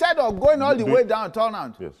 Yes. Instead of going all the way down, turn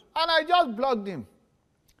around. Yes. And I just blocked him.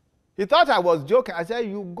 He thought I was joking. I said,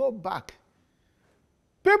 you go back.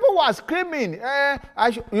 People were screaming.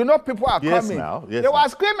 You know, people are coming. Now. Yes, they were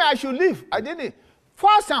screaming I should leave. I didn't.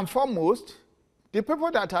 First and foremost, the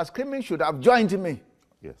people that are screaming should have joined me.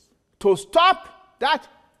 Yes. To stop that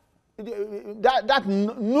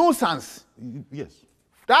nuisance. Yes.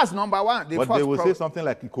 That's number one. But they will say something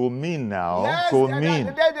like, it could mean now. Yes, could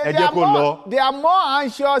mean. They are more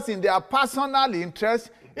anxious in their personal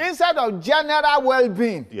interest instead of general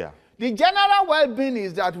well-being. Yeah. The general well-being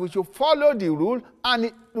is that we should follow the rule, and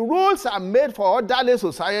the rules are made for orderly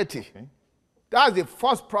society. Okay. That's the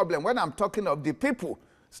first problem when I'm talking of the people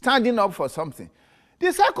standing up for something.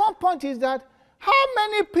 The second point is that how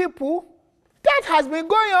many people that has been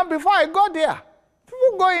going on before I got there?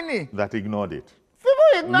 People going in. That ignored it.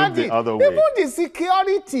 People ignored it. The other way. Even the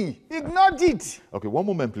security ignored it. Okay, one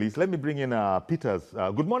moment, please. Let me bring in Peters.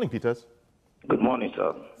 Good morning, Peters. Good morning,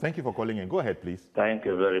 sir. Thank you for calling in. Go ahead, please. Thank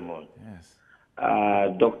you very much. Yes.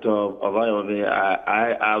 Dr. Obasanjo,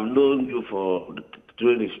 I've known you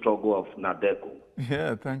during the struggle of Nadeco.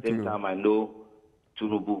 Yeah, thank you. Same time I know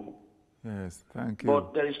Tinubu. Yes, thank you.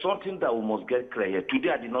 But there is something that we must get clear here. Today,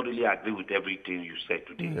 I did not really agree with everything you said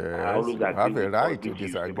today. Yes, I always agree have with a right to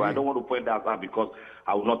disagree. But I don't want to point that out because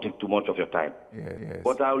I will not take too much of your time. Yes.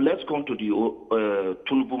 But let's come to the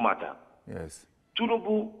Tinubu matter. Yes.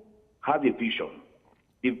 Tinubu has a vision.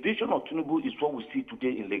 The vision of Tinubu is what we see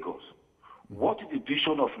today in Lagos. What is the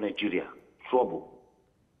vision of Nigeria? Trouble.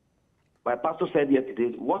 My pastor said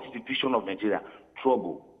yesterday, what is the vision of Nigeria?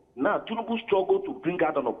 Trouble. Now, Tinubu struggled to bring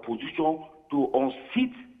out an opposition to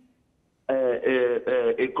unseat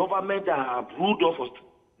a government that have ruled us for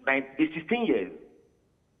 16 years.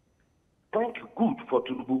 Thank you, good for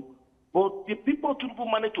Tinubu. But the people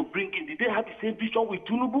Tinubu managed to bring in, did they have the same vision with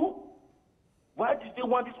Tinubu? Why did they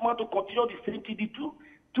want this man to continue the same thing they do?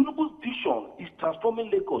 Tinubu's vision is transforming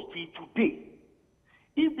Lagos till today.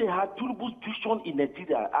 If they had Tinubu's vision in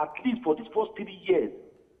Nigeria, at least for these first 3 years,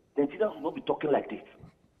 Nigerians will not be talking like this.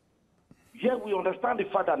 Yes, we understand the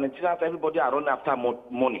fact that Nigerians, everybody are running after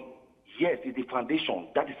money. Yes, it's the foundation.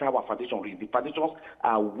 That is how our foundation is. The foundations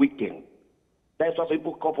are weakened. That's why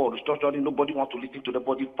people call for restructuring. Nobody wants to listen to them.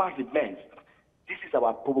 But the fact remains, this is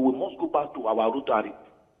our problem. We must go back to our root and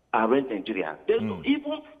arrange Nigeria. There's no,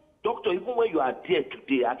 even, doctor, even when you are there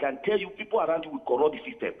today, I can tell you people around you will corrupt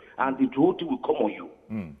the system and the whole thing will come on you.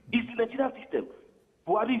 It's the Nigerian system.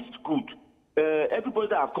 Buhari is good. Everybody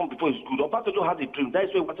that has come before is good. Obasanjo has a dream. That is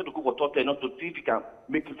why he wanted to go for top 10, not to see if he can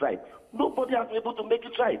make it right. Nobody has been able to make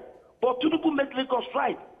it right. But Tinubu makes Lagos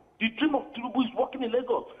right. The dream of Tinubu is working in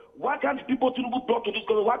Lagos. Why can't the people Tinubu brought to this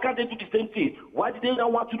country, why can't they do the same thing? Why did they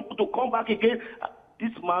not want Tinubu to come back again?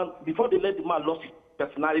 This man, before they let the man lose his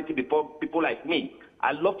personality before people like me,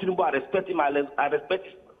 I love Tinubu, I respect him, I respect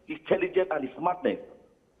his intelligence and his smartness.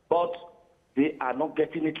 But they are not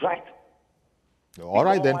getting it right. All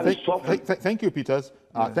right, then. Thank you, Peters.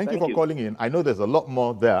 Thank you for calling in. I know there's a lot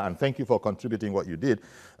more there, and thank you for contributing what you did.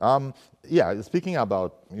 Yeah, speaking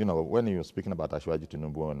about, you know, when you were speaking about Asiwaju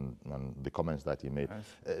Tinubu and the comments that he made,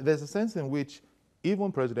 there's a sense in which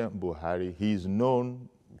even President Buhari, he's known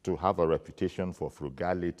to have a reputation for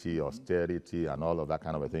frugality, austerity, and all of that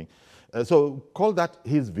kind of a thing. So call that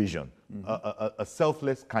his vision, a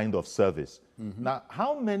selfless kind of service. Now,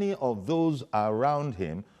 how many of those around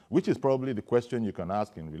him, which is probably the question you can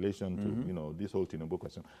ask in relation to, you know, this whole Tinubu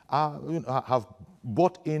question, have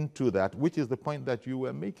bought into that, which is the point that you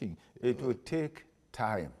were making. It will take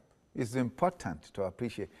time. It's important to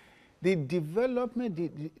appreciate. The development,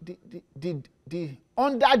 the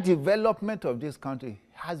underdevelopment of this country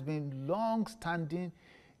has been long-standing,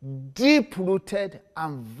 deep-rooted,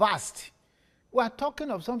 and vast. We are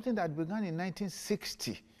talking of something that began in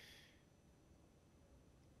 1960.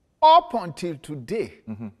 Up until today,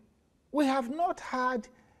 we have not had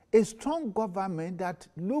a strong government that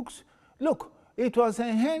looks, look, it was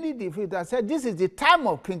Henry V that said, this is the time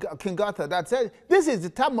of King Arthur, that said, this is the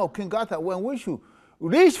time of King Arthur when we should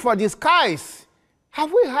reach for the skies.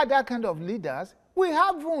 Have we had that kind of leaders? We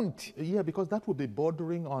haven't. Yeah, because that would be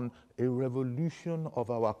bordering on a revolution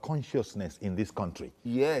of our consciousness in this country.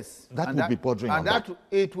 Yes. That would be bordering on that.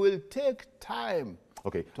 It will take time.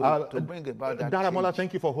 Okay. To bring about that Daramola, change.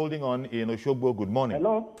 thank you for holding on in Oshogbo. Good morning.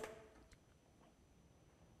 Hello?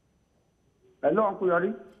 Hello, Uncle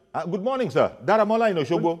Yori? Good morning, sir. Daramola in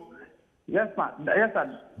Oshogbo. Yes, ma'am. Yes,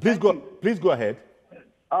 sir. Please go ahead.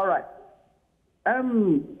 All right.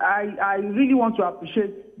 I really want to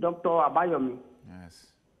appreciate Dr. Abayomi. Yes.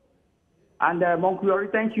 And Uncle Yori,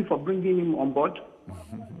 thank you for bringing him on board.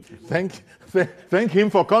 Thank him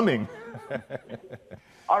for coming.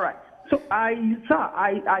 All right. So I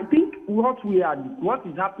think what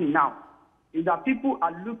is happening now is that people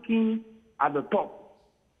are looking at the top.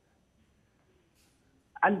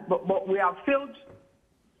 And but we have failed.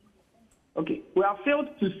 Okay, we have failed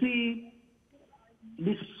to see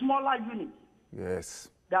the smaller units. Yes.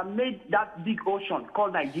 That made that big ocean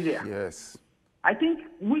called Nigeria. Yes. I think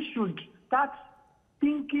we should start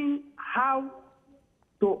thinking how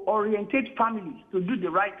to orientate families to do the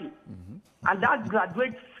right thing. And that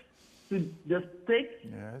graduates to the state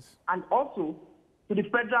Yes. and also to the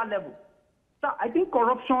federal level. So I think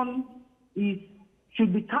corruption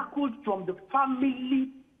should be tackled from the family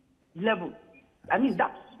level. I mean,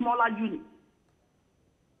 that smaller unit.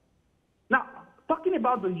 Now, talking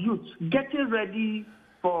about the youth getting ready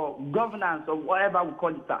for governance or whatever we call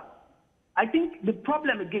it, sir, I think the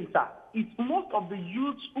problem again, sir, is most of the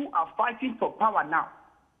youths who are fighting for power now,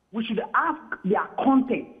 we should ask their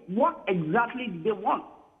content. What exactly do they want?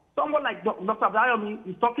 Someone like Dr. Abayomi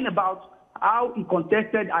is talking about how he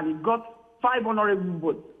contested and he got 5 honorable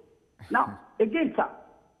votes. Now, again, sir,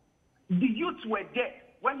 the youths were there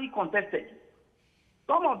when he contested.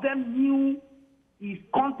 Some of them knew his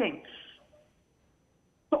content.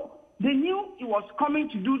 So they knew he was coming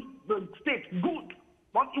to do the state good,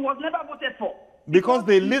 but he was never voted for. Because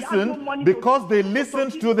they listened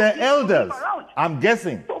to their elders. I'm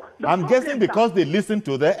guessing. Because they listened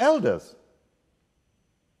to their elders.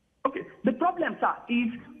 Okay. The problem, sir,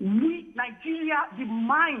 is Nigeria, the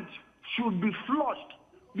mind should be flushed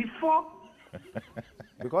before.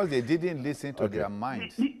 Because they didn't listen to their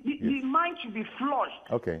minds. The mind should be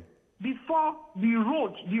flushed. Okay. Before the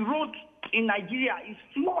road in Nigeria is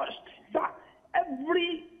flushed. Sir,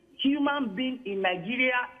 every human being in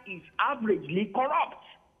Nigeria is averagely corrupt.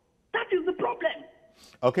 That is the problem.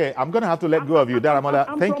 Okay, I'm going to have to let go of you,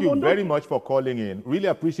 Daramola. Thank you very much for calling in. Really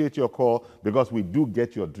appreciate your call because we do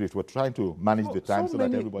get your drift. We're trying to manage the time so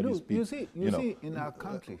that everybody speaks. You see, in our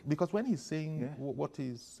country. Because when he's saying what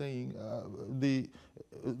he's saying, the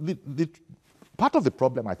part of the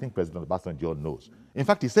problem I think President Obasanjo knows. In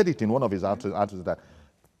fact, he said it in one of his answers that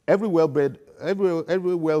every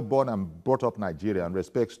well-born and brought-up Nigerian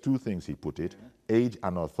respects 2 things, he put it, age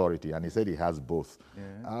and authority, and he said he has both.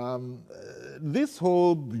 Yeah. This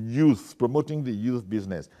whole youth, promoting the youth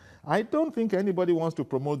business, I don't think anybody wants to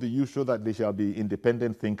promote the youth so that they shall be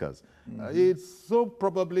independent thinkers. It's so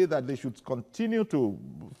probably that they should continue to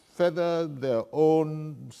further their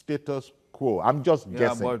own status quo. I'm just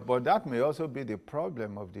guessing. But that may also be the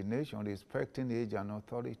problem of the nation, respecting age and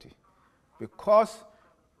authority. Because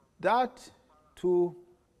that 2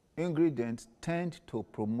 ingredients tend to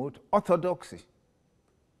promote orthodoxy.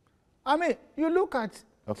 I mean, you look at,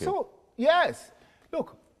 yes,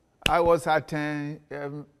 look, I was at, a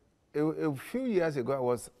few years ago, I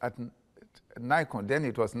was at Nikon, then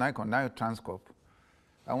it was Nikon, now Transcorp.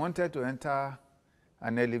 I wanted to enter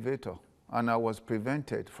an elevator, and I was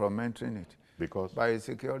prevented from entering it. Because? By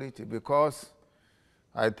security, because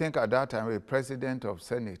I think at that time, a president of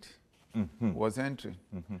Senate was entering.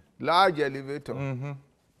 Large elevator.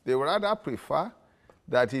 They would rather prefer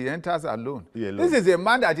that he enters alone. This is a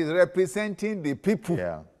man that is representing the people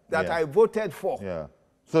that I voted for. Yeah.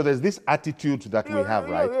 So there's this attitude that we have,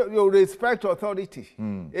 right? You respect authority,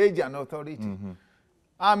 age and authority.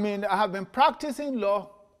 I mean, I have been practicing law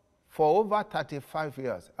for over 35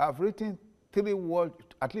 years. I've written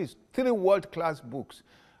at least 3 world-class books.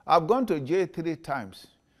 I've gone to jail 3 times.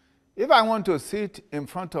 If I want to sit in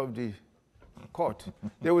front of the court,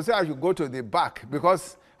 they will say I should go to the back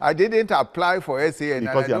because I didn't apply for SAN.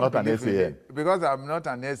 Because you're not an SAN. Because I'm not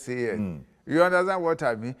an SAN. You understand what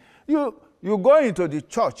I mean? You go into the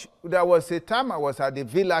church. There was a time I was at the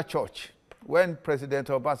Villa Church when President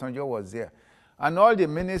Obasanjo was there. And all the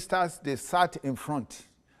ministers, they sat in front.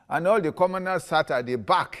 And all the commoners sat at the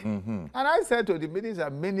back. And I said to the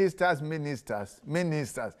ministers,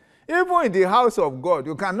 even in the house of God,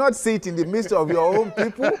 you cannot sit in the midst of your own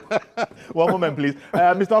people. One moment, please.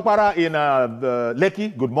 Mr. Okpara in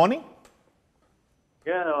Lekki, good morning.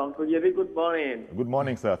 Yeah, Uncle Jerry, good morning. Good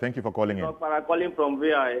morning, sir. Thank you for calling in. Calling from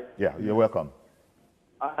VI. Yeah, you're welcome.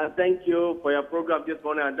 Thank you for your program this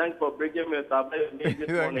morning, and thanks for bringing me this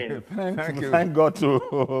morning. Thank you. Thank God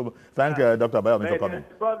to thank Dr. Abayomi for coming.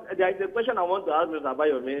 There is a question I want to ask Mr.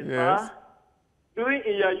 Abayomi. Yes. During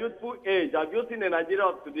in your youthful age, have you seen the Nigeria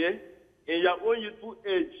of today? In your own youthful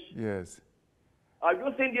age, Yes. have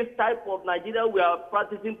you seen this type of Nigeria we are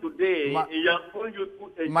practicing today in your own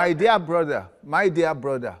youthful age? My dear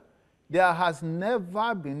brother, there has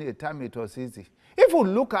never been a time it was easy. If you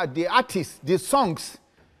look at the artists, the songs,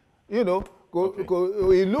 you know, Okay.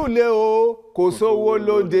 ìlú le o, kò sówó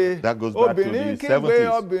lóde. That goes back to the 70s.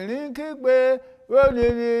 Obìnrin kígbe,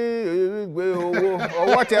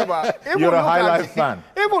 or whatever. You're a High Life fan.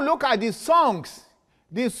 If you look at the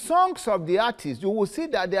songs of the artists, you will see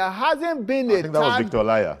that there hasn't been I think that was Victor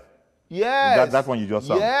Laya. Yes. That one you just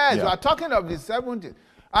saw. Yes, Yeah. we are talking of the 70s.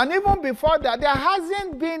 And even before that, there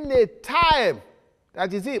hasn't been a time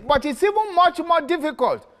that is it. But it's even much more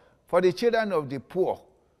difficult for the children of the poor.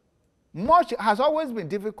 Much has always been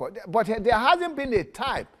difficult, but there hasn't been a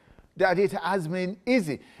time that it has been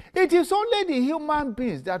easy. It is only the human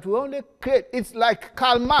beings that will only create. It's like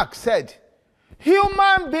Karl Marx said,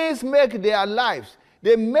 human beings make their lives.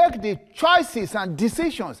 They make the choices and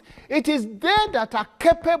decisions. It is they that are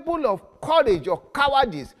capable of courage or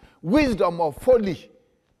cowardice, wisdom or folly.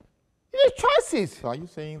 The choices. So are you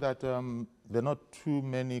saying that there are not too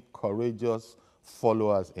many courageous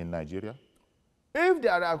followers in Nigeria? If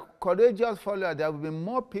there are courageous followers, there will be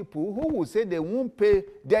more people who will say they won't pay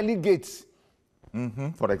delegates.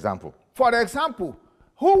 For example. For example,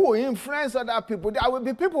 who will influence other people? There will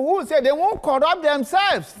be people who will say they won't corrupt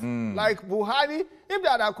themselves, like Buhari. If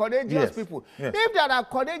there are courageous people. Yes. If there are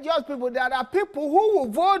courageous people, there are people who will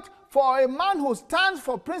vote for a man who stands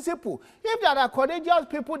for principle. If there are courageous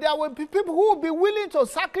people, there will be people who will be willing to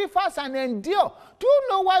sacrifice and endure. Do you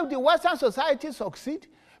know why the Western society succeed?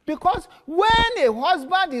 Because when a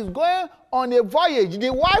husband is going on a voyage,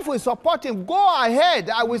 the wife will support him. Go ahead,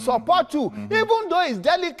 I will support you, even though it's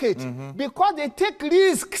delicate, because they take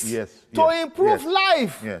risks to improve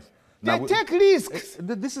life. Yes. They take risks.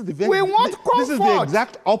 This is the We want This is the comfort.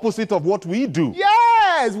 exact opposite of what we do.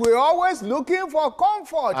 Yes, we're always looking for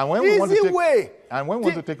comfort. And when we want to Easy take, way. And when we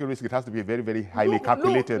want to take a risk, it has to be a very, very highly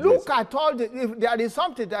calculated look risk. at all the, if there is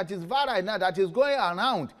something that is viral now that is going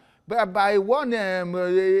around by one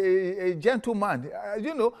a gentleman,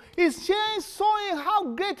 you know, he's showing how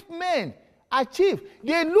great men achieve.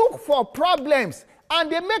 They look for problems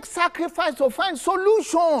and they make sacrifice to find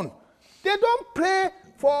solution. They don't pray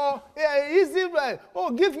for easy,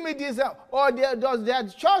 oh, give me this, or does their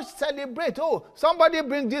church celebrate, oh, somebody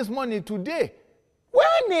bring this money today.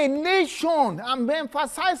 When a nation, I'm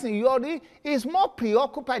emphasizing, Yori, is more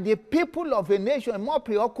preoccupied, the people of a nation are more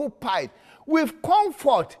preoccupied with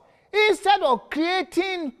comfort instead of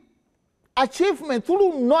creating achievement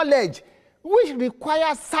through knowledge, which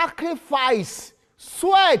requires sacrifice,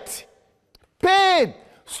 sweat, pain,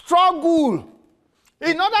 struggle,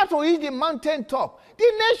 in order to reach the mountain top.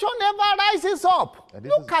 The nation never rises up.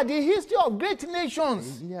 Look at the history of great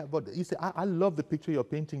nations. Yeah, but you see, I love the picture you're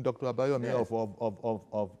painting, Dr. Abayomi,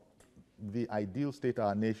 of the ideal state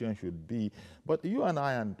our nation should be. But you and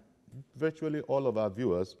I and virtually all of our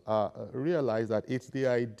viewers realize that it's the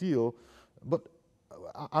ideal, but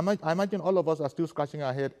I imagine all of us are still scratching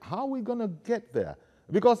our head, how are we going to get there?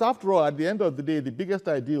 Because after all, at the end of the day, the biggest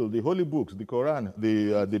ideal, the holy books, the Quran,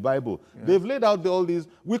 the Bible, they've laid out all these.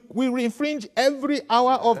 We infringe every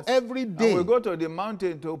hour of every day. And we go to the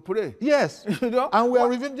mountain to pray. Yes, You know? and we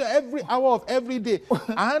are infringing every hour of every day.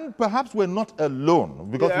 And perhaps we're not alone,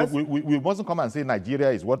 because we mustn't come and say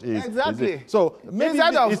Nigeria is what is. Exactly. Is it. So maybe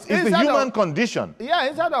it's the human condition. Yeah,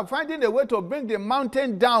 instead of finding a way to bring the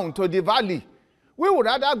mountain down to the valley, we would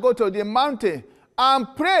rather go to the mountain and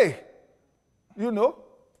pray. You know?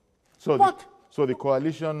 So the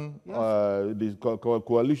coalition,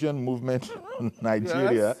 coalition movement in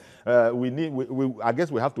Nigeria, I guess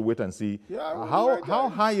we have to wait and see how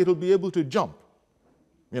high it'll be able to jump.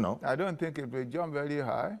 You know? I don't think it will jump very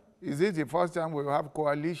high. Is it the first time we have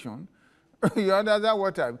coalition? You understand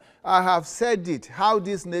what I have said it, how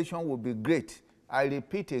this nation will be great. I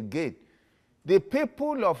repeat again. The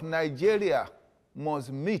people of Nigeria must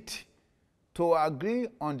meet to agree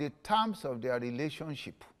on the terms of their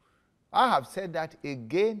relationship. I have said that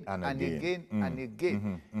again and again and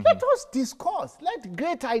again. Let us discuss. Let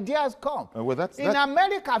great ideas come. In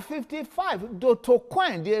America, 55, Dr.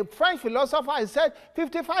 Coin, the French philosopher, said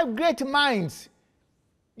 55 great minds.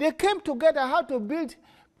 They came together how to build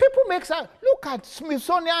People make sense. Look at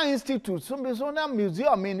Smithsonian Institute, Smithsonian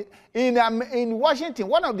Museum in Washington,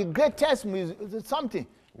 one of the greatest something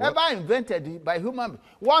ever invented by human beings.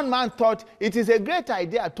 One man thought it is a great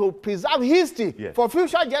idea to preserve history for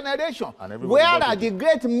future generations. Where are the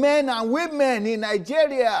great men and women in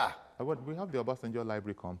Nigeria? We have the Obasanjo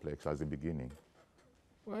Library Complex as the beginning.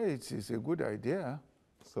 Well, it's a good idea.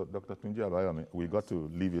 So, Dr. Tunji Abayomi, we got to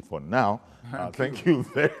leave it for now. Thank you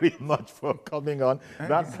very much for coming on.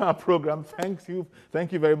 That's our program. Thank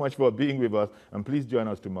you very much for being with us. And please join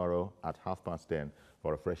us tomorrow at 10:30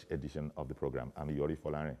 for a fresh edition of the program. I'm Yori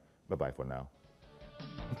Folare. Bye-bye for now.